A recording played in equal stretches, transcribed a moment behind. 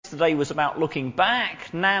Yesterday was about looking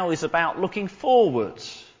back, now is about looking forward.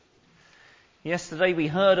 Yesterday we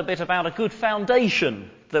heard a bit about a good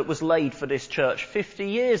foundation that was laid for this church 50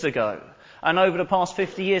 years ago. And over the past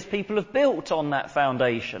 50 years people have built on that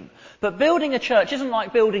foundation. But building a church isn't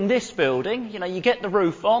like building this building. You get the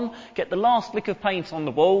roof on, get the last lick of paint on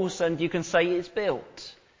the walls and you can say it's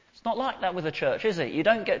built. It's not like that with a church, is it? You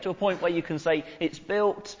don't get to a point where you can say it's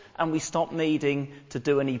built and we stop needing to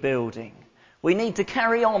do any building. We need to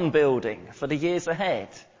carry on building for the years ahead.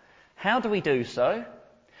 How do we do so?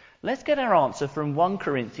 Let's get our answer from 1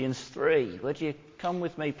 Corinthians 3. Would you come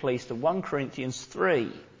with me, please, to 1 Corinthians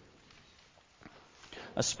 3.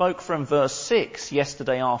 I spoke from verse 6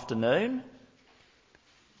 yesterday afternoon.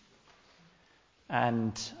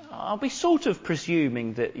 And I'll be sort of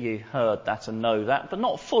presuming that you heard that and know that, but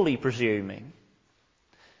not fully presuming.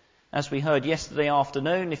 As we heard yesterday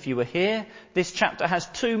afternoon, if you were here, this chapter has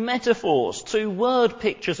 2 metaphors, 2 word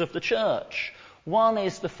pictures of the church. One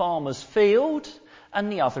is the farmer's field and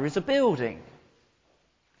the other is a building.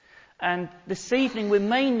 And this evening we're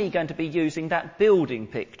mainly going to be using that building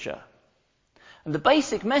picture. And the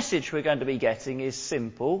basic message we're going to be getting is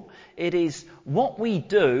simple. It is what we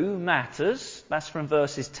do matters. That's from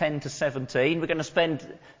verses 10 to 17. We're going to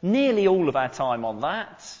spend nearly all of our time on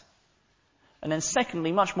that. And then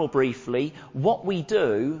secondly, much more briefly, what we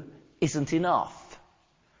do isn't enough.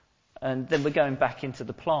 And then we're going back into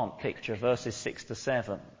the plant picture, verses 6 to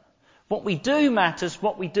 7. What we do matters,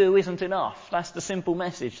 what we do isn't enough. That's the simple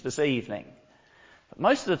message this evening. But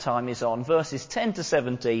most of the time is on verses 10 to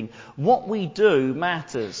 17. What we do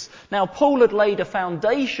matters. Now, Paul had laid a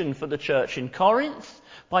foundation for the church in Corinth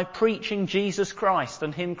by preaching Jesus Christ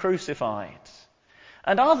and Him crucified.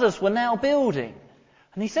 And others were now building.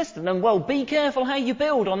 And he says to them, well, be careful how you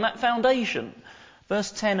build on that foundation.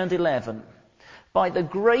 Verse 10 and 11. By the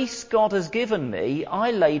grace God has given me,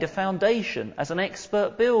 I laid a foundation as an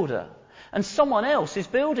expert builder. And someone else is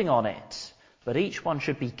building on it. But each one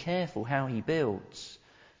should be careful how he builds.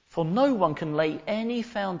 For no one can lay any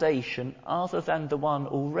foundation other than the one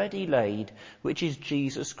already laid, which is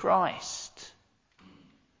Jesus Christ.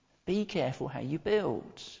 Be careful how you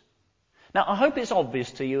build. Now, I hope it's obvious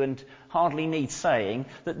to you and hardly needs saying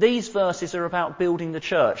that these verses are about building the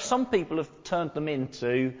church. Some people have turned them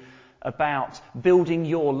into about building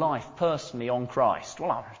your life personally on Christ.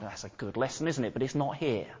 Well, that's a good lesson, isn't it? But it's not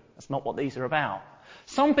here. That's not what these are about.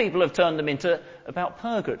 Some people have turned them into about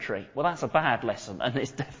purgatory. Well, that's a bad lesson, and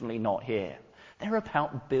it's definitely not here. They're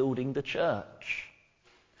about building the church.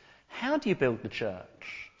 How do you build the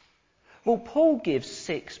church? Well, Paul gives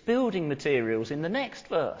 6 building materials in the next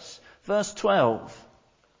verse. Verse 12.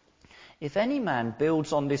 If any man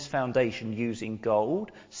builds on this foundation using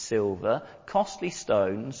gold, silver, costly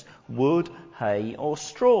stones, wood, hay, or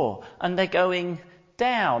straw, and they're going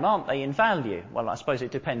down, aren't they, in value? Well, I suppose it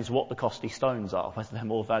depends what the costly stones are, whether they're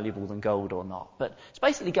more valuable than gold or not. But it's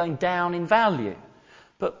basically going down in value.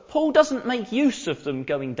 But Paul doesn't make use of them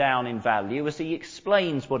going down in value as he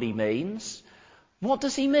explains what he means. What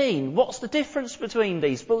does he mean? What's the difference between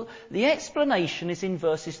these? Well, the explanation is in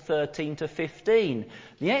verses 13 to 15.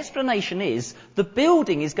 The explanation is the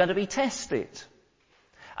building is going to be tested.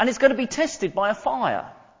 And it's going to be tested by a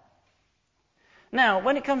fire. Now,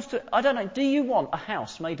 when it comes to, I don't know, do you want a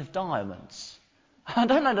house made of diamonds? I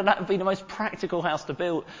don't know that would be the most practical house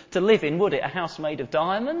to live in, would it? A house made of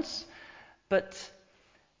diamonds? But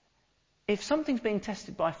if something's being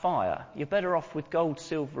tested by fire, you're better off with gold,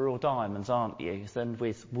 silver or diamonds, aren't you, than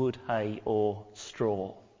with wood, hay or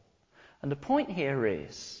straw. And the point here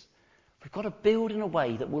is, we've got to build in a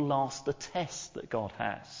way that will last the test that God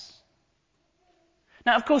has.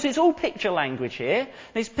 Now, of course, it's all picture language here.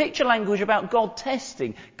 It's picture language about God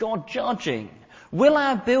testing, God judging. Will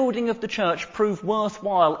our building of the church prove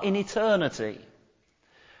worthwhile in eternity?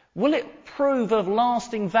 Will it prove of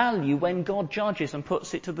lasting value when God judges and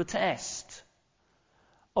puts it to the test?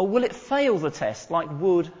 Or will it fail the test like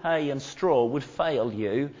wood, hay and straw would fail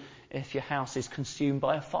you if your house is consumed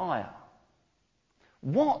by a fire?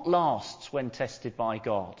 What lasts when tested by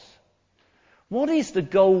God? What is the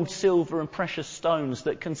gold, silver and precious stones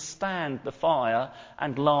that can stand the fire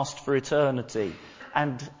and last for eternity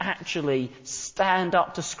and actually stand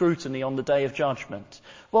up to scrutiny on the day of judgment?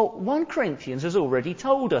 Well, 1 Corinthians has already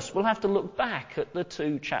told us. We'll have to look back at the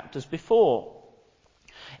 2 chapters before.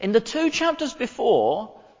 In the 2 chapters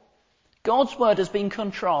before, God's word has been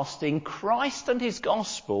contrasting Christ and his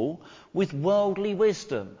gospel with worldly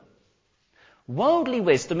wisdom. Worldly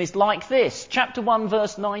wisdom is like this. Chapter 1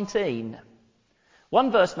 verse 19. 1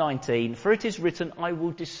 verse 19, for it is written, I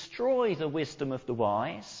will destroy the wisdom of the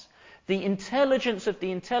wise, The intelligence of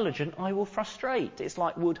the intelligent I will frustrate. It's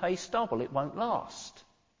like wood, hay, stubble. It won't last.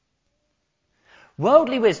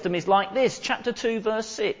 Worldly wisdom is like this. Chapter 2, verse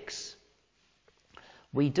 6.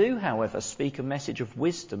 We do, however, speak a message of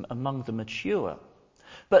wisdom among the mature,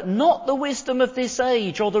 but not the wisdom of this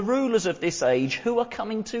age or the rulers of this age who are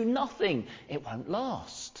coming to nothing. It won't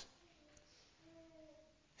last.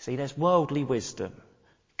 See, there's worldly wisdom.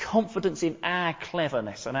 Confidence in our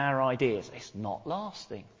cleverness and our ideas. It's not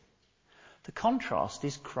lasting. The contrast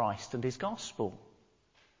is Christ and his gospel.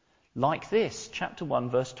 Like this, chapter 1,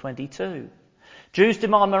 verse 22. Jews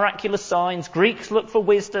demand miraculous signs. Greeks look for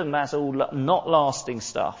wisdom. That's all not lasting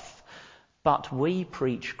stuff. But we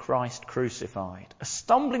preach Christ crucified, a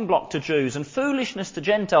stumbling block to Jews and foolishness to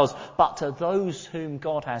Gentiles. But to those whom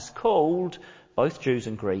God has called, both Jews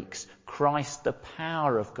and Greeks, Christ the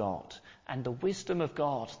power of God and the wisdom of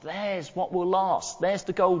God. There's what will last. There's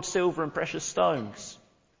the gold, silver and precious stones.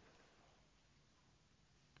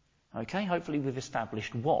 Okay, hopefully we've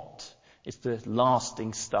established what is the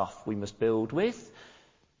lasting stuff we must build with.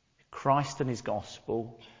 Christ and his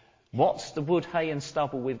gospel. What's the wood, hay and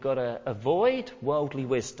stubble we've got to avoid? Worldly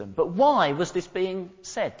wisdom. But why was this being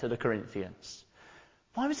said to the Corinthians?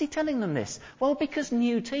 Why was he telling them this? Well, because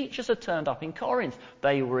new teachers had turned up in Corinth.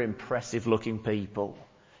 They were impressive looking people.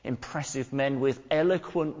 Impressive men with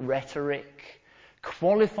eloquent rhetoric,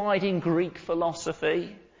 qualified in Greek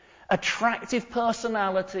philosophy, attractive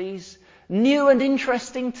personalities, new and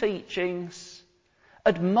interesting teachings,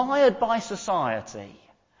 admired by society.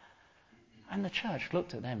 And the church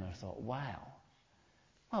looked at them and thought, wow.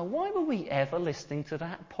 Well, why were we ever listening to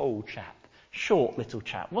that Paul chap? Short little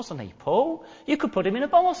chap, wasn't he, Paul? You could put him in a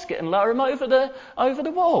basket and lower him over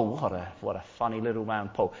the wall. What a funny little man,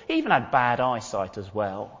 Paul. He even had bad eyesight as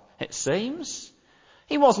well, it seems.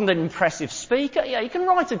 He wasn't an impressive speaker. Yeah, he can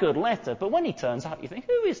write a good letter, but when he turns up, you think,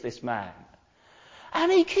 who is this man?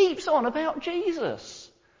 And he keeps on about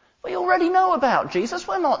Jesus. We already know about Jesus.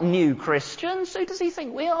 We're not new Christians. Who does he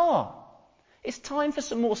think we are? It's time for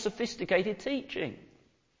some more sophisticated teaching.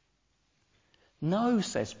 No,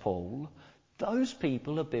 says Paul, those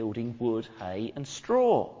people are building wood, hay and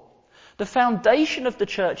straw. The foundation of the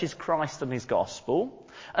church is Christ and his gospel.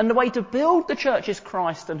 And the way to build the church is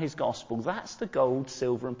Christ and his gospel. That's the gold,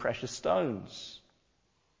 silver and precious stones.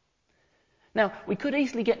 Now, we could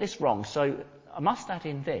easily get this wrong, so I must add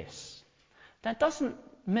in this. That doesn't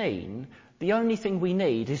mean the only thing we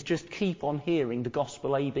need is just keep on hearing the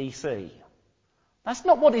gospel ABC. That's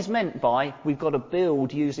not what is meant by we've got to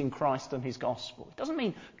build using Christ and his gospel. It doesn't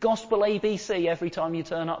mean gospel ABC every time you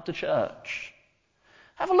turn up to church.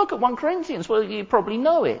 Have a look at 1 Corinthians. Well, you probably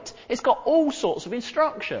know it. It's got all sorts of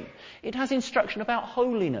instruction. It has instruction about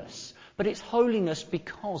holiness, but it's holiness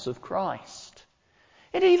because of Christ.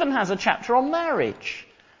 It even has a chapter on marriage.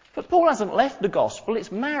 But Paul hasn't left the gospel.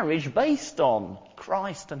 It's marriage based on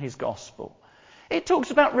Christ and his gospel. It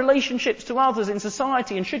talks about relationships to others in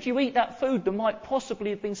society, and should you eat that food that might possibly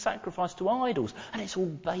have been sacrificed to idols. And it's all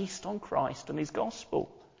based on Christ and his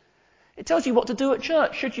gospel. It tells you what to do at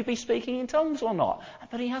church. Should you be speaking in tongues or not?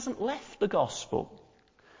 But he hasn't left the gospel.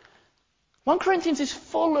 1 Corinthians is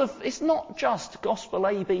full of, it's not just gospel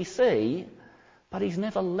ABC, but he's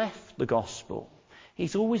never left the gospel.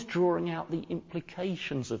 He's always drawing out the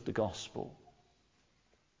implications of the gospel.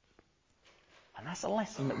 And that's a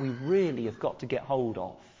lesson that we really have got to get hold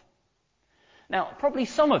of. Now, probably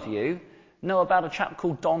some of you know about a chap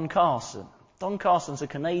called Don Carson. Don Carson's a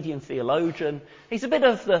Canadian theologian. He's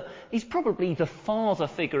probably the father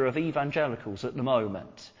figure of evangelicals at the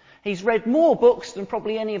moment. He's read more books than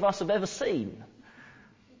probably any of us have ever seen.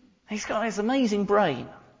 He's got this amazing brain.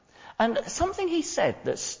 And something he said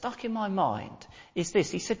that stuck in my mind is this.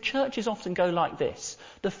 He said churches often go like this.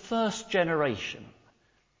 The first generation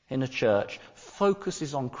in a church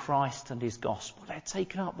focuses on Christ and his gospel. They're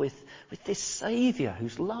taken up with this Saviour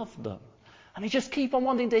who's loved them. And they just keep on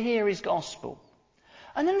wanting to hear his gospel.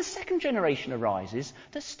 And then the second generation arises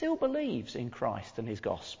that still believes in Christ and his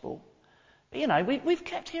gospel. But, we've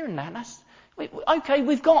kept hearing that.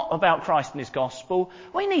 We've got about Christ and his gospel.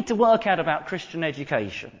 We need to work out about Christian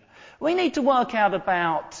education. We need to work out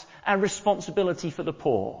about our responsibility for the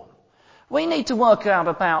poor. We need to work out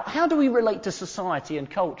about how do we relate to society and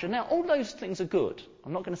culture. Now, all those things are good.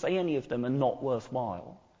 I'm not going to say any of them are not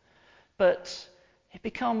worthwhile. But it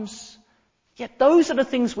becomes, those are the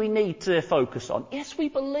things we need to focus on. Yes, we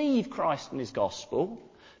believe Christ and his gospel,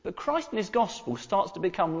 but Christ and his gospel starts to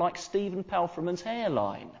become like Stephen Palfreman's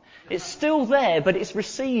hairline. It's still there, but it's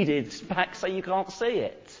receded back so you can't see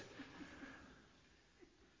it.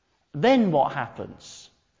 Then what happens?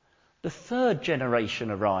 The third generation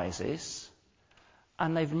arises,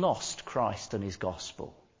 and they've lost Christ and his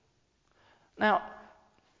gospel. Now,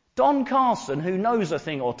 Don Carson, who knows a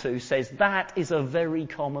thing or two, says that is a very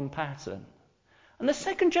common pattern. And the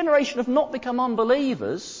second generation have not become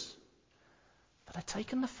unbelievers, but they've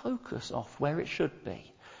taken the focus off where it should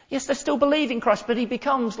be. Yes, they still believe in Christ, but he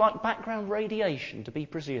becomes like background radiation to be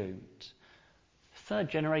presumed. Third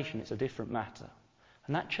generation, it's a different matter.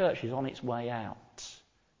 And that church is on its way out.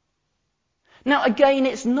 Now again,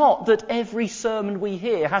 it's not that every sermon we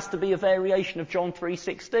hear has to be a variation of John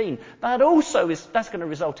 3:16. That's going to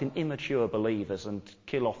result in immature believers and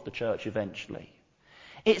kill off the church eventually.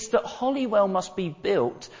 It's that Holywell must be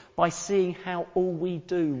built by seeing how all we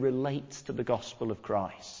do relates to the gospel of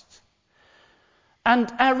Christ.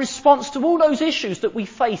 And our response to all those issues that we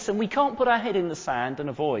face and we can't put our head in the sand and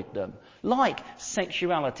avoid them, like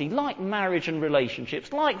sexuality, like marriage and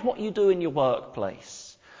relationships, like what you do in your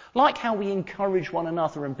workplace, like how we encourage one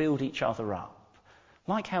another and build each other up,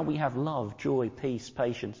 like how we have love, joy, peace,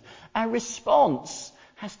 patience. Our response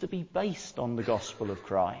has to be based on the gospel of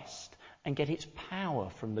Christ and get its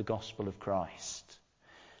power from the gospel of Christ.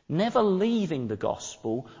 Never leaving the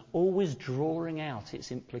gospel, always drawing out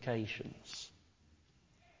its implications.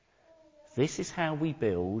 This is how we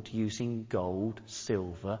build using gold,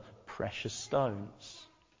 silver, precious stones.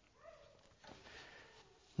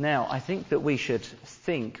 Now, I think that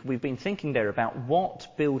we've been thinking there about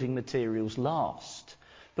what building materials last.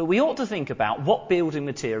 But we ought to think about what building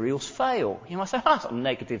materials fail. You might say, that's a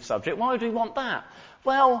negative subject, why would we want that?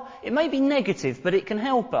 Well, it may be negative, but it can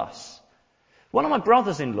help us. One of my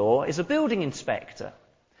brothers-in-law is a building inspector.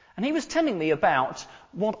 And he was telling me about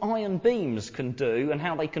what iron beams can do and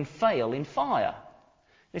how they can fail in fire.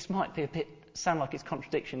 This might sound like it's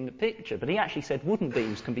contradiction in the picture, but he actually said wooden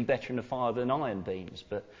beams can be better in a fire than iron beams,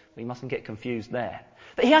 but we mustn't get confused there.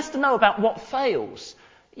 But he has to know about what fails.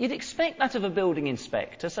 You'd expect that of a building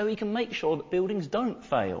inspector so he can make sure that buildings don't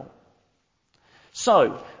fail.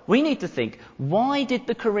 So, we need to think, why did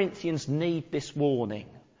the Corinthians need this warning?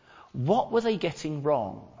 What were they getting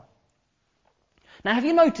wrong? Now, have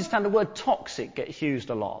you noticed how the word toxic gets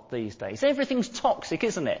used a lot these days? Everything's toxic,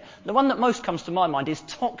 isn't it? The one that most comes to my mind is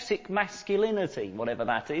toxic masculinity, whatever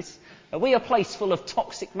that is. Are we a place full of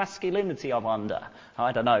toxic masculinity, I wonder?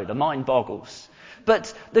 I don't know, the mind boggles.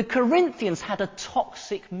 But the Corinthians had a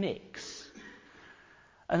toxic mix.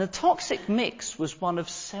 And the toxic mix was one of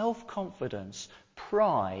self-confidence,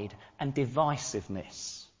 pride, and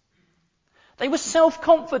divisiveness. They were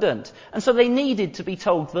self-confident, and so they needed to be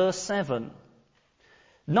told, verse 7,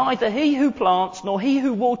 neither he who plants nor he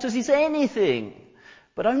who waters is anything,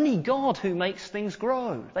 but only God who makes things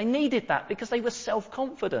grow. They needed that because they were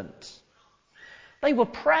self-confident. They were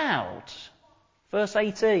proud. Verse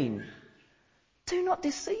 18, do not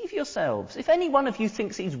deceive yourselves. If any one of you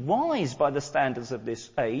thinks he's wise by the standards of this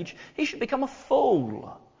age, he should become a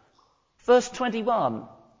fool. Verse 21,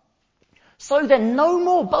 so then no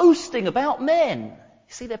more boasting about men.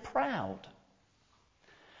 You see, they're proud.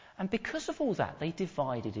 And because of all that, they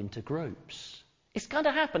divided into groups. It's going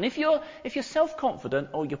to happen. If you're self-confident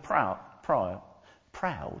or you're proud,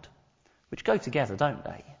 which go together, don't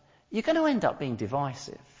they? You're going to end up being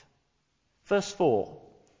divisive. Verse 4.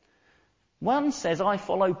 One says, I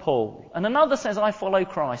follow Paul, and another says, I follow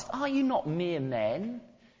Christ. Are you not mere men?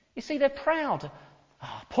 You see, they're proud.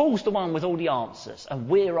 Paul's the one with all the answers, and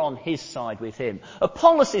we're on his side with him.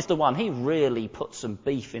 Apollos is the one, he really put some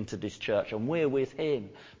beef into this church, and we're with him.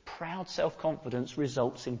 Proud self-confidence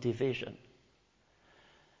results in division.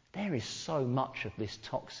 There is so much of this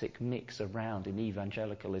toxic mix around in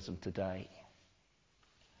evangelicalism today.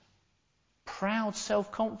 Proud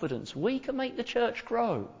self-confidence. We can make the church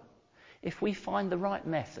grow if we find the right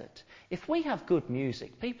method. If we have good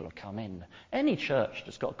music, people will come in. Any church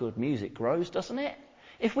that's got good music grows, doesn't it?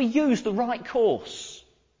 If we use the right course,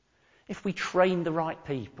 if we train the right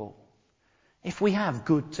people, if we have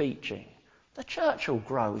good teaching, the church will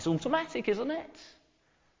grow. It's automatic, isn't it?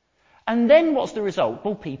 And then what's the result?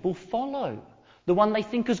 Well, people follow the one they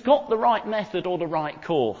think has got the right method or the right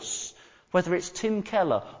course. Whether it's Tim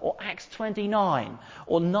Keller or Acts 29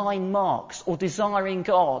 or 9 Marks or Desiring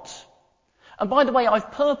God. And by the way,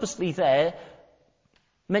 I've purposely there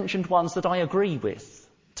mentioned ones that I agree with.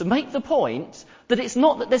 To make the point that it's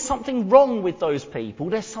not that there's something wrong with those people,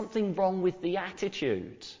 there's something wrong with the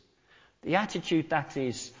attitude. The attitude that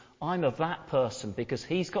is, I'm of that person because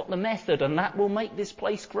he's got the method and that will make this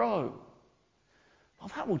place grow.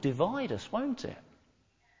 Well, that will divide us, won't it?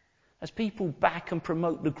 As people back and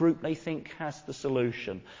promote the group they think has the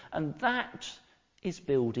solution. And that is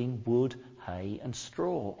building wood, hay and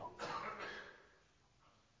straw.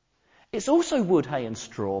 It's also wood, hay and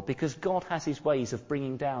straw because God has his ways of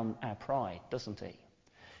bringing down our pride, doesn't he?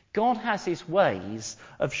 God has his ways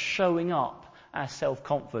of showing up our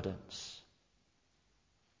self-confidence.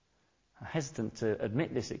 I'm hesitant to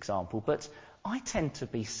admit this example, but I tend to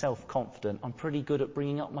be self-confident. I'm pretty good at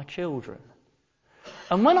bringing up my children.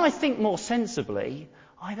 And when I think more sensibly,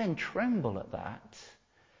 I then tremble at that,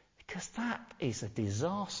 because that is a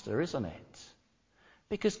disaster, isn't it?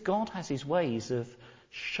 Because God has his ways of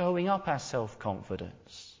showing up our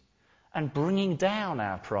self-confidence and bringing down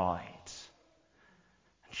our pride.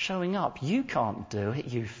 And showing up, you can't do it,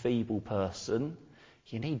 you feeble person.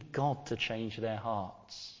 You need God to change their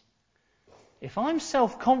hearts. If I'm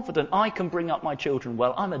self-confident I can bring up my children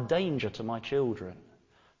well, I'm a danger to my children.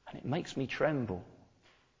 And it makes me tremble.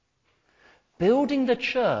 Building the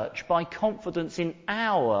church by confidence in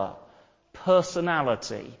our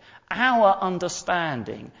personality, our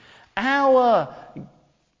understanding, our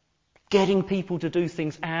getting people to do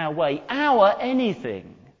things our way, our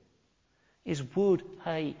anything, is wood,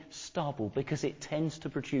 hay, stubble, because it tends to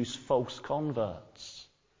produce false converts.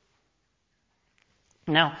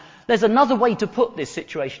 Now, there's another way to put this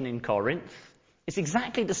situation in Corinth. It's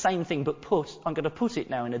exactly the same thing, but I'm going to put it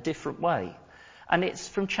now in a different way. And it's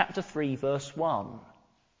from chapter 3, verse 1.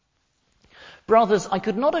 Brothers, I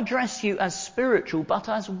could not address you as spiritual, but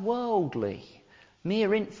as worldly,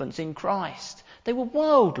 mere infants in Christ. They were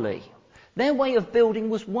worldly. Their way of building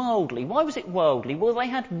was worldly. Why was it worldly? Well, they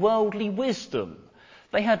had worldly wisdom.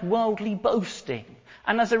 They had worldly boasting.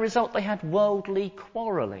 And as a result, they had worldly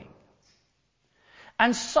quarrelling.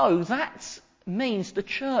 And so that means the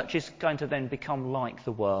church is going to then become like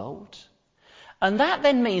the world. And that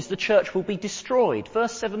then means the church will be destroyed.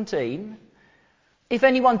 Verse 17, if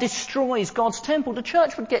anyone destroys God's temple, the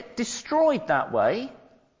church would get destroyed that way.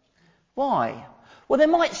 Why? Well, there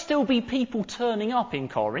might still be people turning up in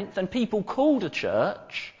Corinth and people called a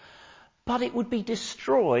church, but it would be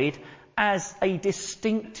destroyed as a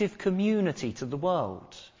distinctive community to the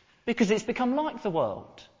world because it's become like the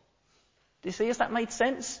world. Do you see, has that made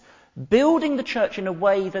sense? Building the church in a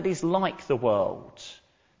way that is like the world,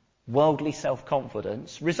 worldly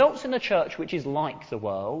self-confidence, results in a church which is like the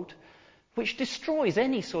world, which destroys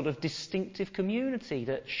any sort of distinctive community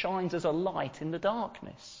that shines as a light in the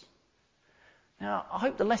darkness. Now, I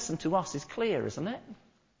hope the lesson to us is clear, isn't it?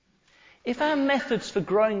 If our methods for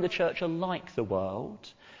growing the church are like the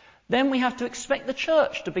world, then we have to expect the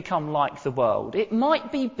church to become like the world. It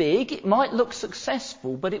might be big, it might look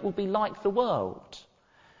successful, but it will be like the world.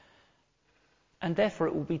 And therefore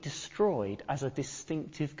it will be destroyed as a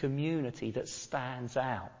distinctive community that stands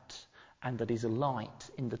out and that is a light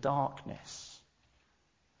in the darkness.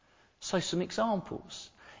 So some examples.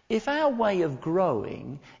 If our way of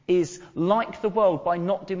growing is like the world by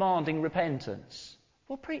not demanding repentance,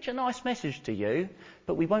 we'll preach a nice message to you,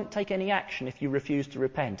 but we won't take any action if you refuse to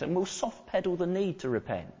repent, and we'll soft pedal the need to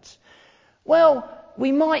repent. Well,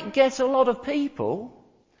 we might get a lot of people,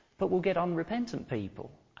 but we'll get unrepentant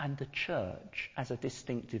people, and the church as a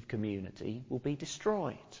distinctive community will be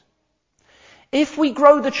destroyed. If we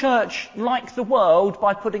grow the church like the world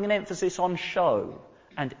by putting an emphasis on show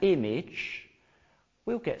and image,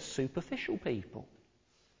 we'll get superficial people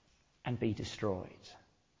and be destroyed.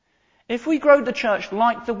 If we grow the church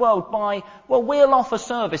like the world by, well, we'll offer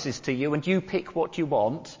services to you and you pick what you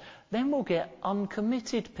want, then we'll get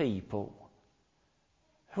uncommitted people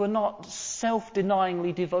who are not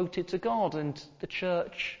self-denyingly devoted to God, and the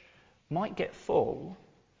church might get full,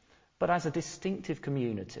 but as a distinctive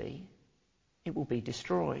community, it will be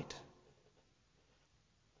destroyed.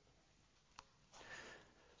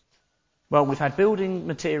 Well, we've had building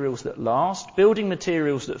materials that last, building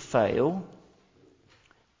materials that fail.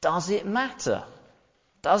 Does it matter?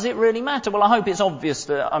 Does it really matter? Well, I hope it's obvious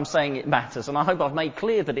that I'm saying it matters, and I hope I've made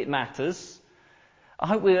clear that it matters. I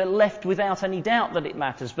hope we're left without any doubt that it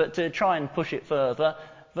matters, but to try and push it further,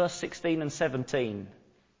 verse 16 and 17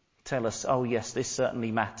 tell us, oh yes, this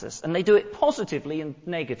certainly matters. And they do it positively and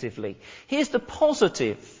negatively. Here's the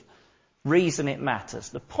positive reason it matters.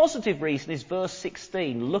 The positive reason is verse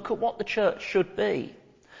 16. Look at what the church should be.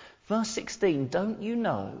 Verse 16, don't you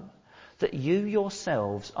know that you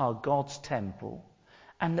yourselves are God's temple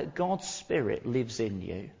and that God's Spirit lives in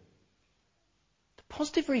you? The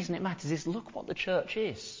positive reason it matters is look what the church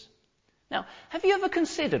is. Now, have you ever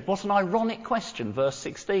considered what an ironic question verse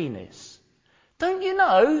 16 is? Don't you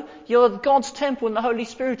know you're God's temple and the Holy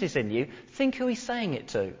Spirit is in you? Think who he's saying it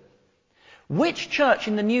to. Which church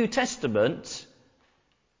in the New Testament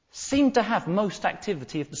seemed to have most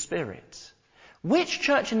activity of the Spirit? Which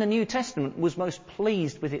church in the New Testament was most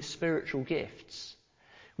pleased with its spiritual gifts?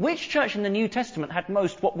 Which church in the New Testament had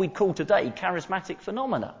most what we'd call today charismatic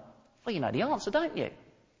phenomena? Well, you know the answer, don't you?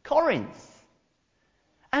 Corinth.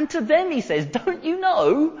 And to them he says, don't you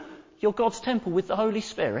know you're God's temple with the Holy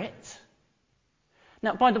Spirit?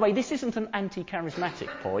 Now, by the way, this isn't an anti-charismatic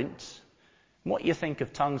point. What you think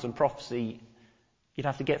of tongues and prophecy, you'd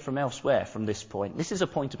have to get from elsewhere from this point. This is a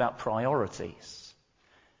point about priorities.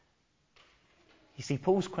 You see,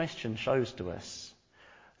 Paul's question shows to us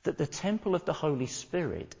that the temple of the Holy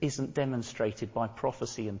Spirit isn't demonstrated by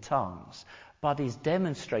prophecy and tongues, but is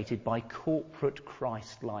demonstrated by corporate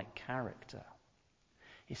Christ-like character.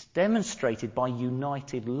 It's demonstrated by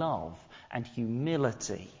united love and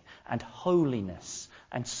humility and holiness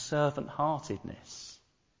and servant-heartedness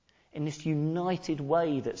in this united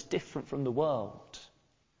way that's different from the world.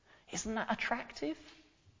 Isn't that attractive?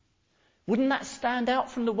 Wouldn't that stand out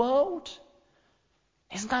from the world?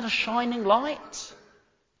 Isn't that a shining light?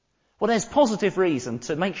 Well, there's positive reason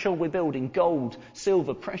to make sure we're building gold,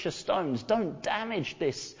 silver, precious stones. Don't damage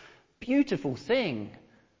this beautiful thing,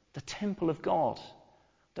 the temple of God,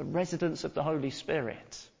 the residence of the Holy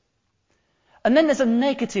Spirit. And then there's a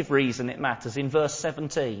negative reason it matters in verse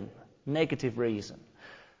 17. Negative reason.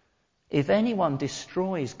 If anyone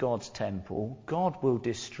destroys God's temple, God will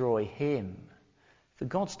destroy him. For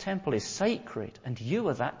God's temple is sacred, and you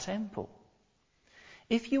are that temple.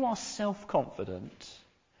 If you are self-confident,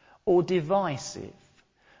 or divisive,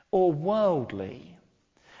 or worldly,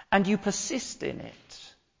 and you persist in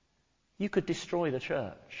it, you could destroy the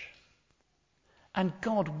church. And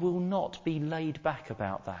God will not be laid back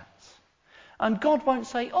about that. And God won't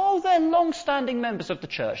say, oh, they're long-standing members of the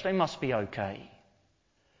church, they must be okay.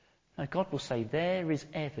 No, God will say there is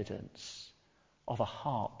evidence of a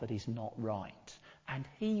heart that is not right, and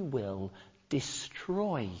he will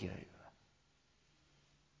destroy you.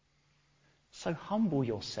 So humble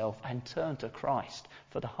yourself and turn to Christ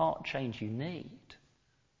for the heart change you need.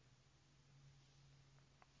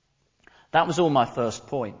 That was all my first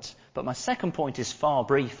point, but my second point is far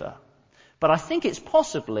briefer. But I think it's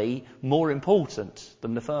possibly more important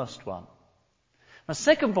than the first one. My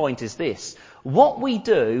second point is this: what we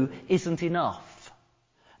do isn't enough.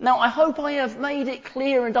 Now, I hope I have made it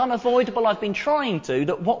clear and unavoidable, I've been trying to,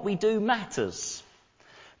 that what we do matters.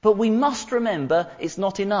 But we must remember it's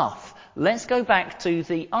not enough. Let's go back to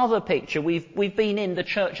the other picture. We've been in the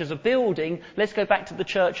church as a building. Let's go back to the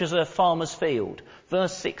church as a farmer's field.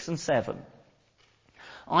 Verse 6 and 7.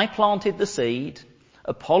 I planted the seed,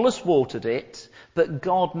 Apollos watered it, but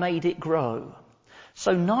God made it grow.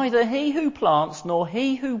 So neither he who plants nor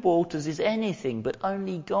he who waters is anything, but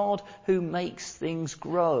only God who makes things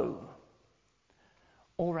grow.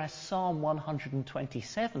 Or as Psalm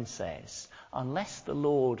 127 says, unless the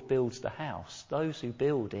Lord builds the house, those who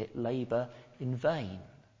build it labour in vain.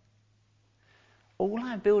 All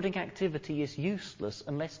our building activity is useless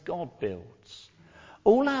unless God builds.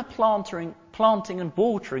 All our planting and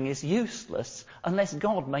watering is useless unless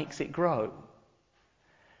God makes it grow.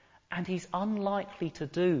 And he's unlikely to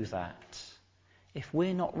do that if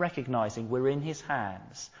we're not recognising we're in his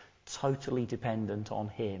hands, totally dependent on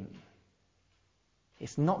him.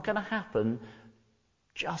 It's not going to happen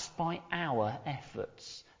just by our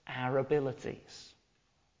efforts, our abilities.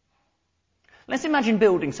 Let's imagine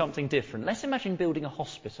building something different. Let's imagine building a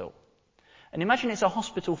hospital. And imagine it's a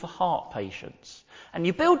hospital for heart patients. And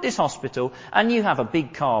you build this hospital and you have a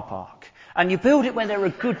big car park. And you build it where there are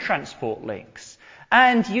good transport links.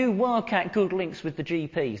 And you work at good links with the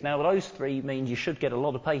GPs. Now, those three mean you should get a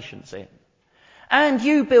lot of patients in. And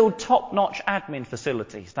you build top-notch admin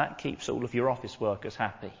facilities. That keeps all of your office workers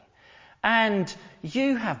happy. And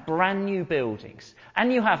you have brand new buildings.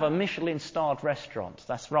 And you have a Michelin-starred restaurant.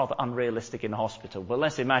 That's rather unrealistic in a hospital, but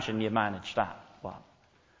let's imagine you manage that one.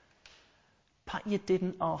 But you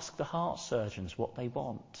didn't ask the heart surgeons what they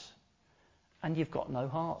want. And you've got no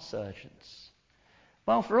heart surgeons.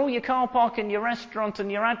 Well, for all your car park and your restaurant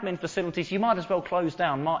and your admin facilities, you might as well close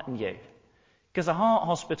down, mightn't you? Because a heart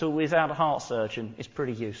hospital without a heart surgeon is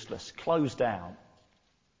pretty useless. Close down.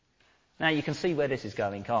 Now you can see where this is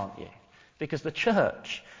going, can't you? Because the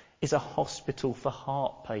church is a hospital for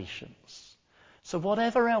heart patients. So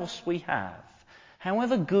whatever else we have,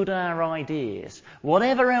 however good our ideas,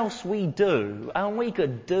 whatever else we do, and we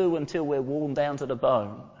could do until we're worn down to the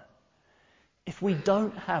bone, if we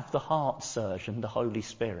don't have the heart surgeon, the Holy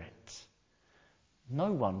Spirit,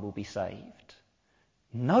 no one will be saved.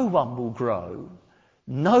 No one will grow.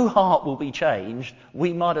 No heart will be changed.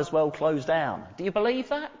 We might as well close down. Do you believe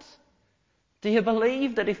that? Do you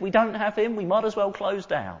believe that if we don't have him, we might as well close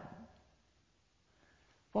down?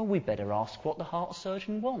 Well, we better ask what the heart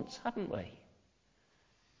surgeon wants, haven't we?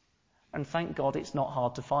 And thank God it's not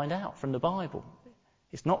hard to find out from the Bible.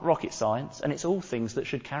 It's not rocket science, and it's all things that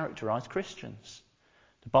should characterise Christians.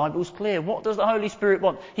 The Bible's clear. What does the Holy Spirit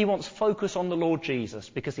want? He wants focus on the Lord Jesus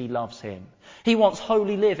because he loves him. He wants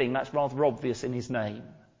holy living. That's rather obvious in his name.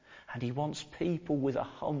 And he wants people with a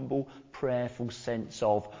humble, prayerful sense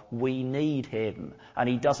of we need him. And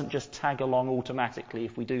he doesn't just tag along automatically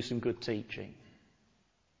if we do some good teaching.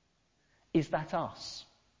 Is that us?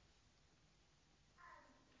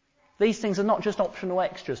 These things are not just optional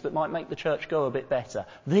extras that might make the church go a bit better.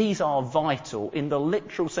 These are vital, in the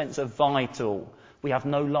literal sense of vital. We have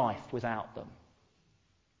no life without them.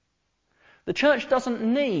 The church doesn't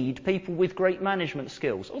need people with great management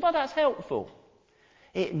skills, although that's helpful.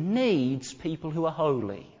 It needs people who are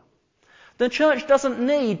holy. The church doesn't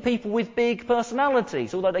need people with big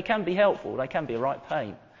personalities, although they can be helpful, they can be a right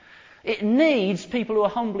pain. It needs people who are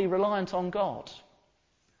humbly reliant on God.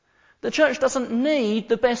 The church doesn't need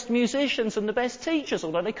the best musicians and the best teachers,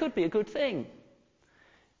 although they could be a good thing.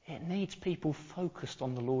 It needs people focused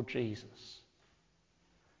on the Lord Jesus.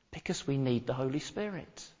 Because we need the Holy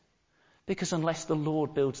Spirit. Because unless the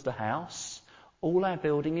Lord builds the house, all our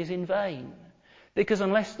building is in vain. Because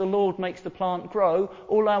unless the Lord makes the plant grow,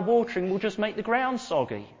 all our watering will just make the ground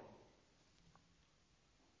soggy.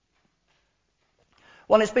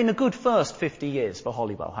 Well, it's been a good first 50 years for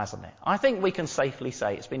Holywell, hasn't it? I think we can safely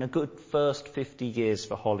say it's been a good first 50 years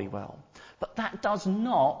for Holywell. But that does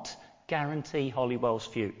not guarantee Holywell's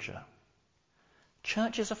future.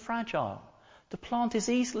 Churches are fragile. The plant is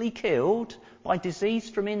easily killed by disease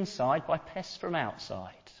from inside, by pests from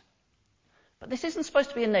outside. But this isn't supposed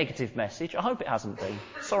to be a negative message. I hope it hasn't been.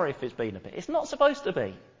 Sorry if it's been a bit. It's not supposed to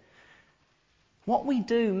be. What we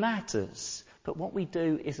do matters, but what we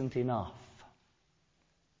do isn't enough.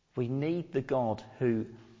 We need the God who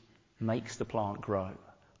makes the plant grow.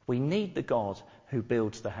 We need the God who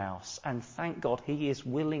builds the house. And thank God he is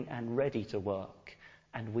willing and ready to work.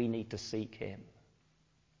 And we need to seek him.